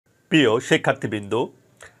প্রিয় শিক্ষার্থীবৃন্দ,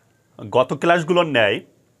 গত ক্লাসগুলোর ন্যায়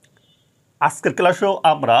আজকের ক্লাসেও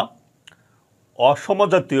আমরা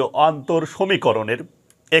অসমজাতীয় অন্তর সমীকরণের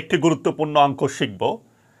একটি গুরুত্বপূর্ণ অঙ্ক শিখব।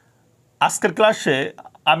 আজকের ক্লাসে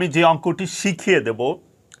আমি যে অঙ্কটি শিখিয়ে দেব,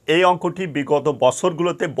 এই অঙ্কটি বিগত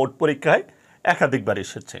বছরগুলোতে বোর্ড পরীক্ষায় একাধিকবার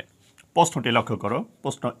এসেছে। প্রশ্নটি লক্ষ্য করো।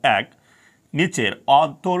 প্রশ্ন 1, নিচের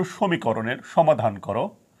অন্তর সমীকরণের সমাধান করো।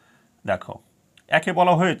 দেখো, একে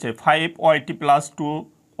বলা হয়েছে 5yt +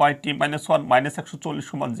 2yt - 1 -140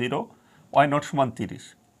 = 0, y0 = 30।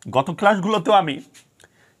 গত ক্লাসগুলোতেও আমি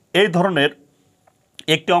এই ধরনের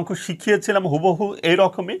একটি অঙ্ক শিখিয়েছিলাম, হুবহু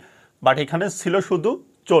এইরকমই, বাট এখানে ছিল শুধু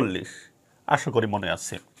 40। আশা করি মনে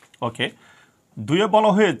আছে। ওকে, 2-এ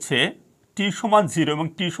বলা হয়েছে t = 0 এবং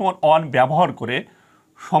t = 1 ব্যবহার করে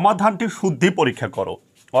সমাধানটির শুদ্ধি পরীক্ষা করো।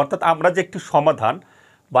 অর্থাৎ আমরা যে একটি সমাধান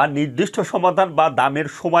বা নির্দিষ্ট সমাধান বা দামের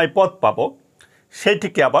সময়পথ পাবো,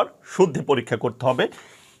 সেইটিকে আবার শুদ্ধি পরীক্ষা করতে হবে।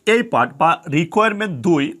 এই পার্ট বা রিকোয়ারমেন্ট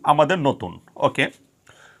 2 আমাদের নতুন। ওকে,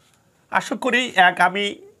 আশা করি আমি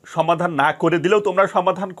সমাধান না করে দিলেও তোমরা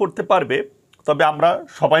সমাধান করতে পারবে, তবে আমরা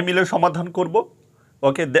সবাই মিলে সমাধান করব।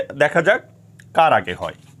 ওকে, দেখা যাক কার আগে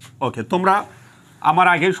হয়। ওকে, তোমরা আমার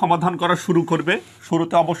আগে সমাধান করা শুরু করবে।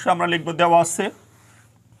 শুরুতে অবশ্যই আমরা লিখব দেওয়া আছে,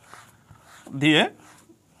 দিয়ে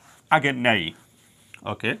আগের ন্যায়।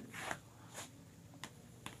 ওকে,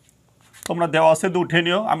 তোমরা দেওয়া আছে উঠে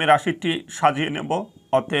নিও, আমি রাশিটি সাজিয়ে নেব।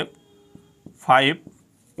 অতএব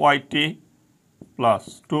 5yt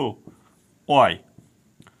 + 2yt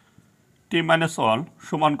 - 1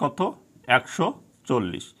 সমান কত?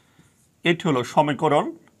 140। এটি হলো সমীকরণ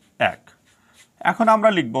 1। এখন আমরা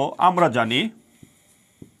লিখব, আমরা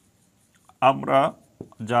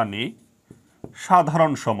জানি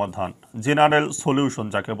সাধারণ সমাধান, জেনারেল সলিউশন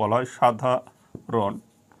যাকে বলা হয়, সাধারণ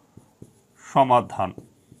সমাধান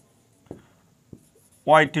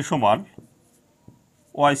yt =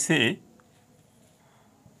 yc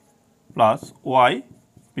 +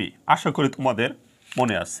 yp। আশা করি তোমাদের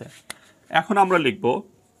মনে আছে। এখন আমরা লিখব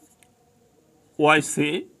yc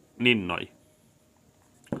নির্ণয়।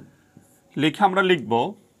 লিখে আমরা লিখব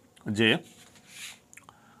যে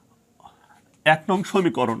 1 নং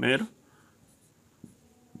সমীকরণের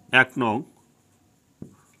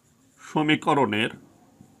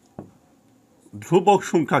ধ্রুবক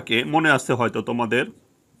সংখ্যাকে, মনে আছে হয়তো তোমাদের,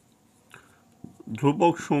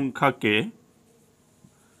 ধ্রুবক সংখ্যাকে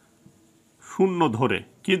শূন্য ধরে,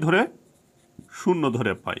 কি ধরে? শূন্য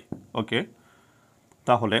ধরে পাই। ওকে,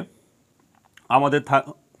 তাহলে আমাদের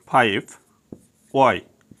 5yt +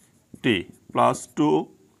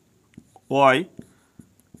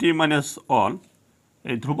 2yt - 1,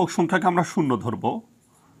 এই ধ্রুবক সংখ্যাকে আমরা শূন্য ধরব।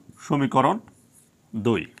 সমীকরণ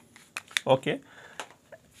 2। ওকে,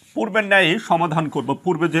 পূর্বের ন্যায় সমাধান করব।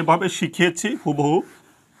 পূর্বে যেভাবে শিখিয়েছি হুবহু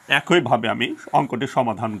একইভাবে আমি অঙ্কটি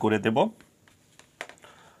সমাধান করে দেব।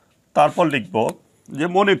 তারপর লিখব যে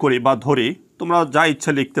মনে করি বা ধরি, তোমরা যা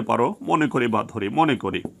ইচ্ছা লিখতে পারো, মনে করি বা ধরি। মনে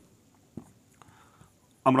করি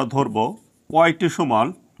আমরা ধরব yt =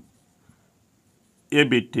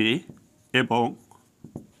 abt এবং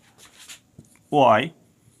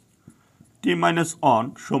yt - 1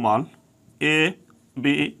 =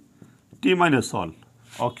 abt - 1।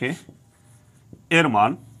 ওকে, এর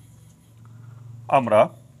মান আমরা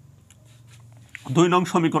 2 নং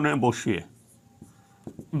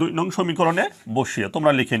সমীকরণে বসিয়ে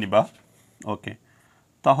তোমরা লিখে নিবা। ওকে,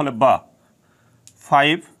 তাহলে বা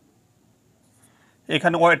 5,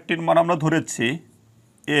 এখানে ytর মান আমরা ধরেছি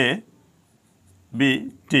a b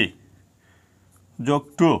t যোগ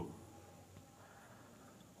 2,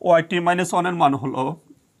 yt - 1 এর মান হলো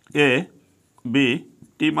a b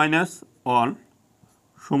t - 1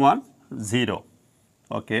 সমান 0।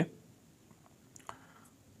 ওকে,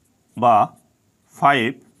 বা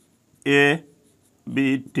 5 a b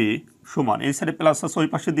t সমান, এই সাইডে প্লাস আছে, ওই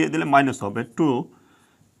পাশে দিয়ে দিলে মাইনাস হবে, 2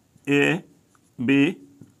 a b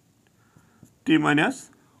t -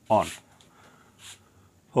 1।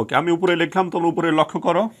 ওকে, আমি উপরে লিখলাম, তোমরা উপরে লক্ষ্য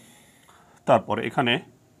করো। তারপরে এখানে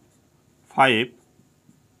 5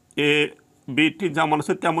 a b t যেমন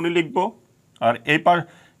আছে তেমনই লিখব। আর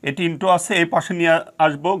এটি ইন্টু আছে, এই পাশে নিয়ে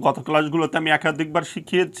আসবো। গত ক্লাসগুলোতে আমি একাধিকবার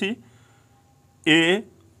শিখিয়েছি। a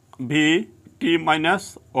b t -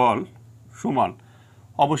 1 সমান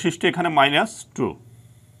অবশিষ্ট এখানে -2।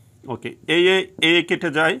 ওকে, এ কেটে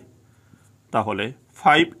যায়, তাহলে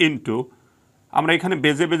 5 ইন্টু, আমরা এখানে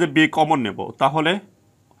বেজে b কমন নেব, তাহলে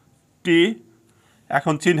t,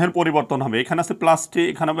 এখন চিহ্নের পরিবর্তন হবে, এখানে আছে +t,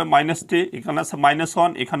 এখানে হবে -t, এখানে আছে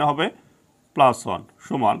 -1, এখানে হবে +1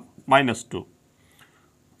 সমান -2।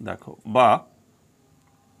 দেখো, বা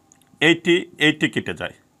এইটি কেটে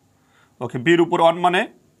যায়। ওকে, বির উপর 1 মানে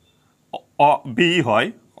বি হয়,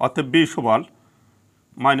 অতএব বি সমান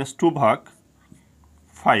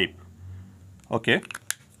 -2/5। ওকে,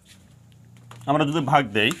 আমরা যদি ভাগ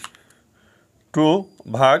দেই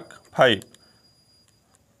 2/5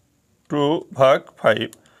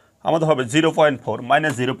 আমাদের হবে 0.4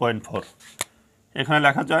 -0.4, এখানে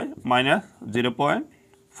লেখা যায়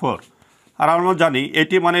 -0.4। আর আমরা জানি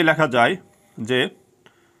এটি মানে লেখা যায় যে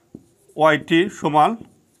ওয়াইটি সমান,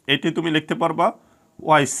 এটি তুমি লিখতে পারবা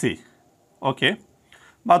ওয়াইসি। ওকে,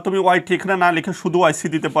 বা তুমি ওয়াইটি এখানে না লিখে শুধু ওয়াইসি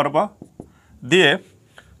দিতে পারবা। দিয়ে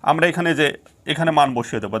আমরা এখানে মান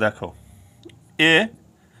বসিয়ে দেবো। দেখো এ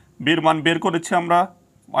বির মান বের করেছি আমরা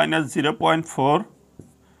 -0.4।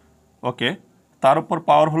 ওকে, তার উপর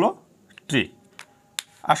পাওয়ার হলো 3।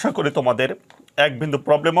 আশা করি তোমাদের এক বিন্দু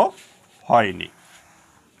প্রবলেমও হয়নি।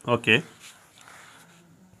 ওকে,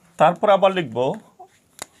 তারপর আবার লিখব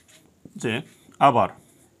যে আবার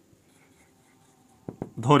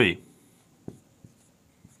ধরি,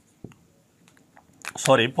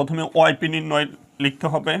 প্রথমে ওয়াইপি নির্ণয় লিখতে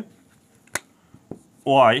হবে।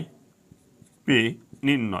 ওয়াইপি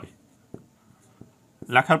নির্ণয়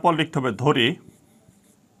লেখার পর লিখতে হবে ধরি,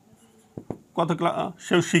 কত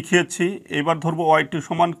ক্লাসেও শিখিয়েছি। এবার ধরবো ওয়াইটি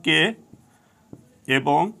সমান কে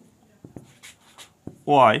এবং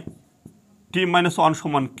ওয়াই টি মাইনাস 1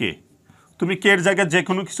 সমান কে। তুমি কে এর জায়গায় যে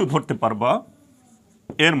কোনো কিছু ধরতে পারবা।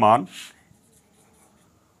 এর মান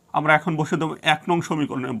আমরা এখন বসিয়ে দেবো 1 নং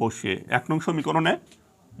সমীকরণে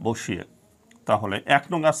বসিয়ে। তাহলে 1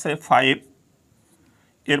 নং আছে 5,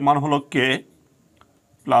 এর মান হলো কে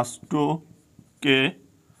প্লাস 2 কে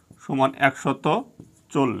সমান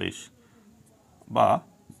 140 বা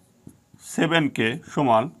 7কে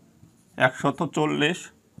সমান 140।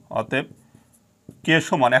 অতএব কে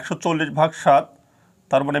সমান 140/7,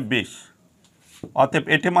 তার মানে 20। অতএব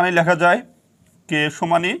এটি মানে লেখা যায় কে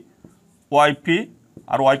সমানই ওয়াইপি,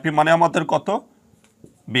 আর ওয়াইপি মানে আমাদের কত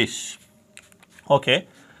 20। ওকে,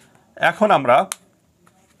 এখন আমরা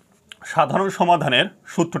সাধারণ সমাধানের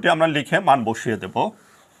সূত্রটি আমরা লিখে মান বসিয়ে দেব।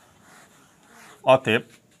 অতএব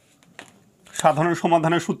সাধারণ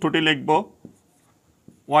সমাধানের সূত্রটি লিখব।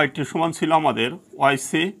 ওয়াইটি সমান ছিল আমাদের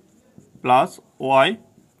ওয়াইসি প্লাস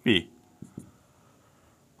ওয়াইপি।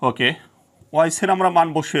 ওকে, ওয়াইসির আমরা মান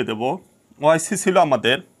বসিয়ে দেব। ওয়াইসি ছিল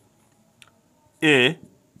আমাদের এ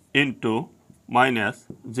ইন্টু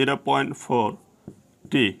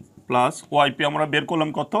 -0.4t প্লাস ওয়াইপি আমরা বের করলাম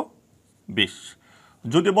কত 20।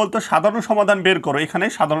 যদি বলতো সাধারণ সমাধান বের করো, এখানে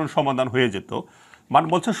সাধারণ সমাধান হয়ে যেত। মান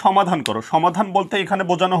বলছে সমাধান করো। সমাধান বলতে এখানে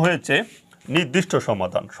বোঝানো হয়েছে নির্দিষ্ট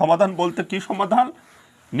সমাধান। সমাধান বলতে কি সমাধান?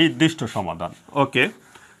 নির্দিষ্ট সমাধান। ওকে,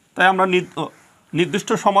 তাই আমরা নির্দিষ্ট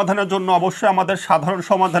সমাধানের জন্য অবশ্যই আমাদের সাধারণ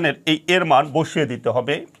সমাধানের এই এর মান বসিয়ে দিতে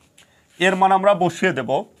হবে। এর মান আমরা বসিয়ে দেব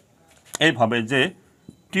এইভাবে যে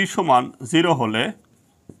টি সমান 0 হলে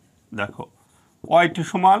দেখো ওয়াইটি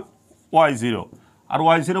সমান y0, আর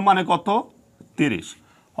y0 মানে কত 30।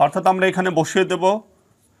 অর্থাৎ আমরা এখানে বসিয়ে দেব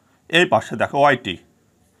এই পাশে দেখো ওয়াইটি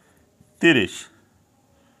 30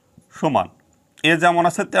 সমান এ যেমন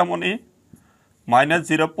আছে তেমনই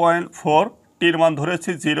 -0.4 টির মান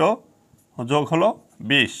ধরেছি 0 যোগ হলো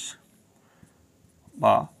 20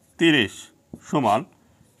 বা 30 সমান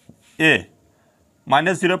এ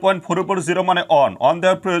 -0.4 উপর 0 মানে অন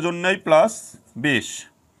দেওয়ার প্রয়োজন নেই প্লাস 20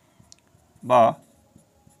 বা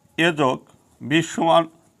এ যোগ 20 সমান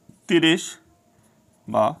 30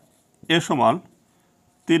 বা এ সমান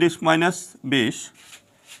 30 মাইনাস 20,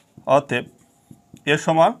 অতএব এ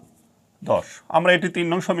সমান 10। আমরা এটি 3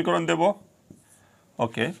 নং সমীকরণ দেব।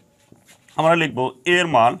 ওকে, আমরা লিখব এর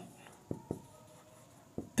মান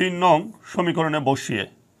 3 নং সমীকরণে বসিয়ে।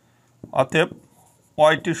 অতএব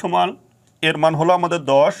ওয়াইটি সমান এর মান হলো আমাদের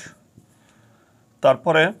 10,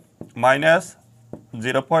 তারপরে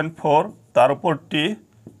 -0.4 তার উপর টি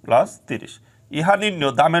প্লাস 30। ইহা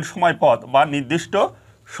নির্ণয় দামের সময় পদ বা নির্দিষ্ট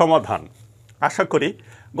সমাধান। আশা করি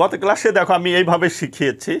গত ক্লাসে দেখো আমি এইভাবে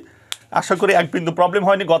শিখিয়েছি। আশা করি এক বিন্দু প্রবলেম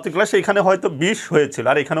হয়নি। গত ক্লাসে এখানে হয়তো 20 হয়েছিল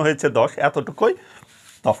আর এখানে হয়েছে 10, এতটুকুই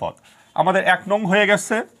তফাৎ। আমাদের 1 নং হয়ে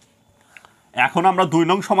গেছে। এখন আমরা 2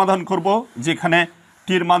 নং সমাধান করব, যেখানে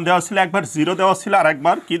টির মান দেওয়া ছিল, একবার 0 দেওয়া ছিল আর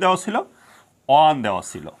একবার কি দেওয়া ছিল 1 দেওয়া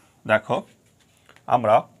ছিল। দেখো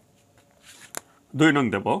আমরা 2 নং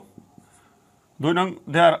দেব। 2 নং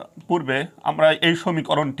দেওয়ার পূর্বে আমরা এই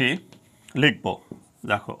সমীকরণটি লিখব।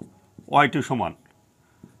 দেখো ওয়াইটি সমান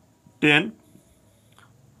 10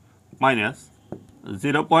 মাইনাস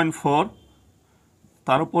 0.4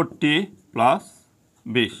 তার উপর টি প্লাস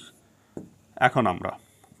 20। এখন আমরা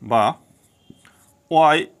বা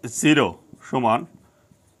y0 সমান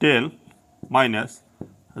 10 মাইনাস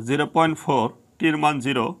 0.4 টির মান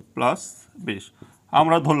 0 প্লাস 20।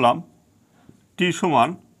 আমরা ধরলাম টি সমান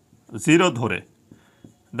 0 ধরে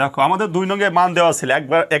দেখো আমাদের 2 নং এ মান দেওয়া ছিল,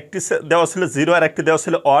 একবার একটি দেওয়া ছিল 0 আর একটি দেওয়া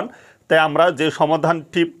ছিল 1, তাই আমরা যে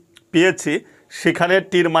সমাধানটি পেয়েছি সেখানে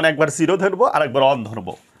টির মান একবার 0 ধরবো আর একবার 1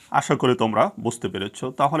 ধরবো। আশা করি তোমরা বুঝতে পেরেছো।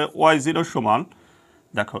 তাহলে y0 সমান,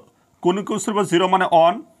 দেখো কোন 0 মানে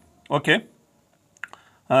 1, ওকে।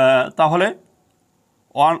 তাহলে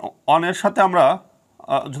 1 এর সাথে আমরা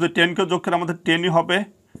যদি 10কে যোগ করি আমাদের 10ই হবে,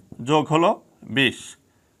 যোগ হলো 20,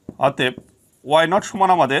 অতএব y0 সমান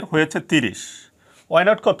আমাদের হয়েছে 30।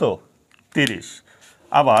 y0 কত? 30।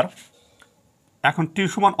 আবার এখন t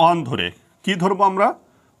সমান 1 ধরে কি ধরবো আমরা?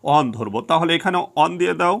 1 ধরবো। তাহলে এখানে 1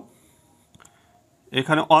 দিয়ে দাও,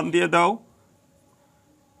 এখানে 1 দিয়ে দাও,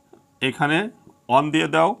 এখানে 1 দিয়ে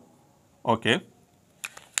দাও, ওকে।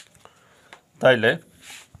 তাইলে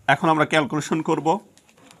এখন আমরা ক্যালকুলেশন করব,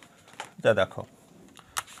 যা দেখো।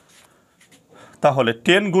 তাহলে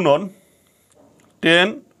 10 গুণন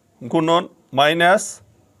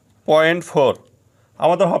 -0.4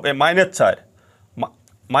 আমাদের হবে -4,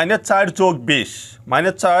 -4 যোগ 20,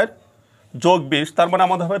 -4 যোগ 20, তার মানে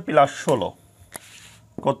আমাদের হবে +16।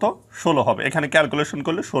 কত? 16 হবে। এখানে ক্যালকুলেশন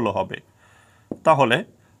করলে 16 হবে। তাহলে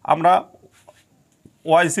আমরা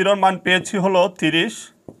y0 এর মান পেয়েছি হলো 30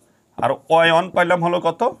 আর y1 পাইলাম হলো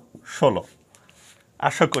কত? 16।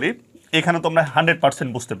 আশা করি এখানে তোমরা 100%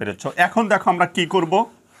 বুঝতে পেরেছো। এখন দেখো আমরা কি করব।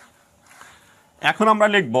 এখন আমরা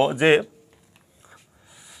লিখব যে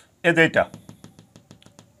এইটা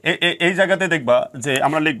এই জায়গাতে দেখবা যে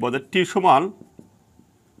আমরা লিখব যে t সমান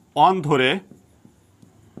 1 ধরে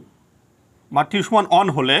বা t সমান 1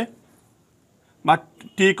 হলে বা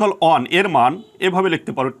t ইকুয়াল 1 এর মান এভাবে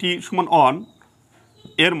লিখতে পারো, t সমান 1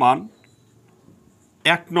 এর মান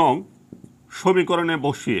 1 নং সমীকরণে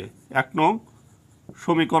বসিয়ে, 1 নং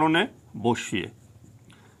সমীকরণে বসিয়ে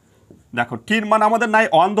দেখো টির মান আমাদের নাই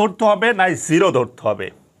 1 ধরতে হবে নাই 0 ধরতে হবে।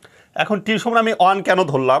 এখন টি সমান আমি 1 কেন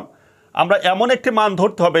ধরলাম? আমরা এমন একটি মান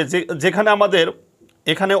ধরতে হবে যেখানে আমাদের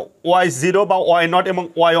এখানে y0 বা y0 এবং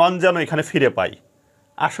y1 যেন এখানে ফিরে পাই।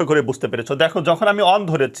 আশা করে বুঝতে পেরেছো। দেখো যখন আমি 1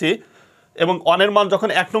 ধরেছি এবং 1 এর মান যখন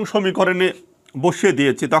 1 নং সমীকরণে বসিয়ে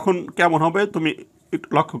দিয়েছি তখন কেমন হবে তুমি একটু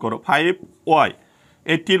লক্ষ্য করো। 5y,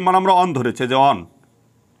 এই টির মান আমরা 1 ধরেছি যে 1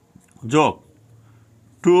 যোগ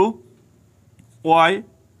 2y,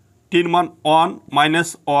 টির মান 1 মাইনাস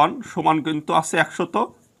 1 সমান কিন্তু আছে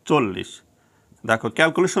 140। দেখো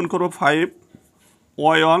ক্যালকুলেশন করবো,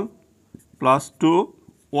 5y1 প্লাস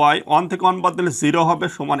 2y, 1 থেকে 1 বাদ দিলে 0 হবে,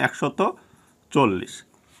 সমান 140।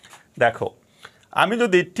 দেখো আমি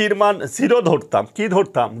যদি টির মান 0 ধরতাম, কি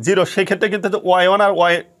ধরতাম? 0, সেক্ষেত্রে কিন্তু y1 আর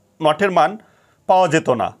y0 এর মান পাওয়া যেত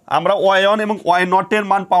না। আমরা y1 এবং y0 এর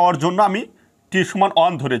মান পাওয়ার জন্য আমি টি সমান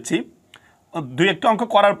 1 ধরেছি। 2-1টা অঙ্ক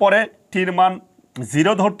করার পরে টির মান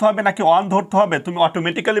 0 ধরতে হবে নাকি 1 ধরতে হবে তুমি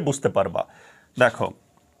অটোমেটিক্যালি বুঝতে পারবা। দেখো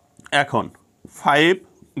এখন 5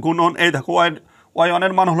 গুণন, এই দেখো y1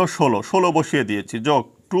 এর মান হলো 16 বসিয়ে দিয়েছি, যোগ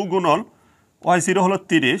 2 গুণন y0 হলো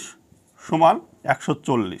 30 সমান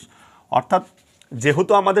 140। অর্থাৎ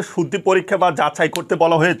যেহেতু আমাদের শুদ্ধি পরীক্ষা বা যাচাই করতে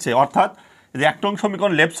বলা হয়েছে, অর্থাৎ যে 1 নং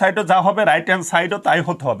সমীকরণ লেফট সাইডও যা হবে রাইট হ্যান্ড সাইডও তাই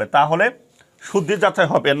হতে হবে, তাহলে শুদ্ধি যাচাই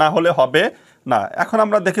হবে, না হলে হবে না। এখন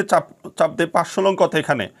আমরা দেখি চাপ দিই 500 লং কত,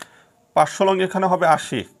 এখানে 500 লং এখানে হবে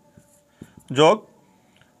 80 যোগ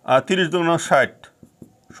 30 × 60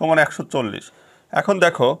 সমান 140। এখন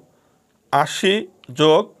দেখো 80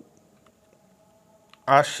 যোগ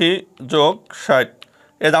 60,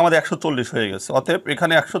 এটা আমাদের 140 হয়ে গেছে। অতএব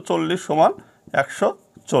এখানে 140 সমান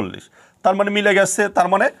 140, তার মানে মিলে গেছে। তার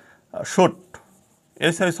মানে শর্ট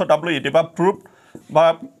SHOWT বা প্রুফ বা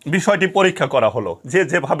বিষয়টি পরীক্ষা করা হলো,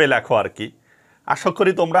 যেভাবে লেখো আর কি। আশা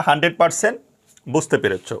করি তোমরা 100% বুঝতে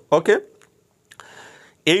পেরেছো। ওকে,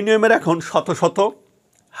 এই নিয়মের এখন শত শত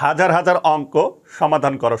হাজার হাজার অঙ্ক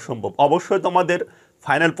সমাধান করা সম্ভব। অবশ্যই তোমাদের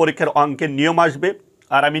ফাইনাল পরীক্ষার অঙ্কের নিয়ম আসবে,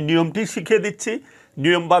 আর আমি নিয়মটি শিখিয়ে দিচ্ছি।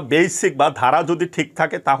 নিয়ম বা বেসিক বা ধারা যদি ঠিক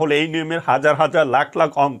থাকে তাহলে এই নিয়মের হাজার হাজার লাখ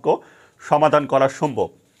লাখ অঙ্ক সমাধান করা সম্ভব।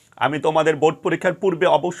 আমি তোমাদের বোর্ড পরীক্ষার পূর্বে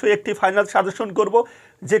অবশ্যই একটি ফাইনাল সাজেশন করব,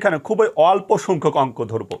 যেখানে খুবই অল্প সংখ্যক অঙ্ক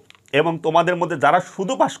ধরব, এবং তোমাদের মধ্যে যারা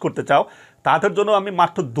শুধু পাস করতে চাও তাদের জন্য আমি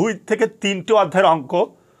মাত্র 2 থেকে 3টি অধ্যায়ের অঙ্ক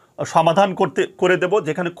সমাধান করে দেব,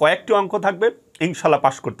 যেখানে কয়েকটি অঙ্ক থাকবে, ইনশাল্লাহ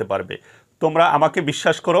পাস করতে পারবে। তোমরা আমাকে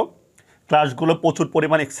বিশ্বাস করো, ক্লাসগুলো প্রচুর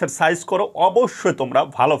পরিমাণ এক্সারসাইজ করো, অবশ্যই তোমরা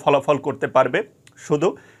ভালো ফলাফল করতে পারবে। শুধু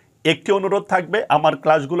একটি অনুরোধ থাকবে, আমার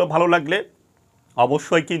ক্লাসগুলো ভালো লাগলে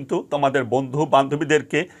অবশ্যই কিন্তু তোমাদের বন্ধু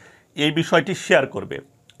বান্ধবীদেরকে এই বিষয়টি শেয়ার করবে।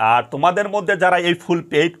 আর তোমাদের মধ্যে যারা এই ফুল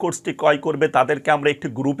পেইড কোর্সটি ক্রয় করবে তাদেরকে আমরা একটি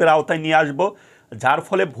গ্রুপের আওতায় নিয়ে আসব, যার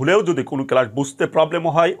ফলে ভুলেও যদি কোনো ক্লাস বুঝতে প্রবলেম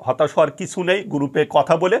হয়, হতাশ হওয়ার কিছু নেই। গ্রুপে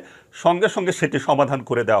কথা বলে সঙ্গে সঙ্গে সেটি সমাধান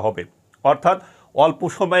করে দেওয়া হবে। অর্থাৎ অল্প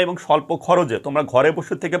সময় এবং স্বল্প খরচে তোমরা ঘরে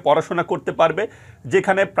বসে থেকে পড়াশোনা করতে পারবে,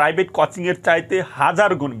 যেখানে প্রাইভেট কোচিংয়ের চাইতে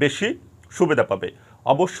 1000 গুণ বেশি সুবিধা পাবে।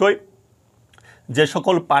 অবশ্যই যে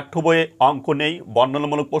সকল পাঠ্য বইয়ে অঙ্ক নেই,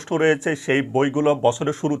 বর্ণনামূলক প্রশ্ন রয়েছে, সেই বইগুলো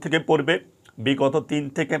বছরের শুরু থেকে পড়বে। বিগত 3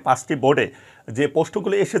 থেকে 5টি বোর্ডে যে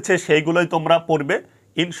প্রশ্নগুলো এসেছে সেইগুলোই তোমরা পড়বে,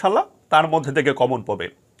 ইনশাল্লাহ তার মধ্যে থেকে কমন পাবে।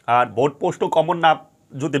 আর বোর্ড প্রশ্ন কমন না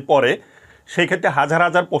যদি পড়ে, সেই ক্ষেত্রে হাজার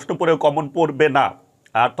হাজার প্রশ্ন পড়েও কমন পড়বে না।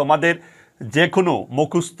 আর তোমাদের যে কোনো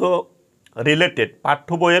মুখস্থ রিলেটেড পাঠ্য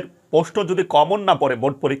বইয়ের প্রশ্ন যদি কমন না পড়ে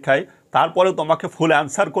বোর্ড পরীক্ষায়, তারপরেও তোমাকে ফুল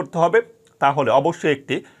অ্যান্সার করতে হবে, তাহলে অবশ্যই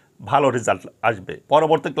একটি ভালো রেজাল্ট আসবে।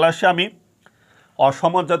 পরবর্তী ক্লাসে আমি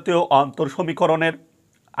অসমজাতীয় অন্তর সমীকরণের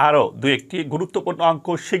আরও 2-1টি গুরুত্বপূর্ণ অঙ্ক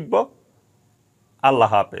শিখব। আল্লাহ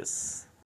হাফেজ।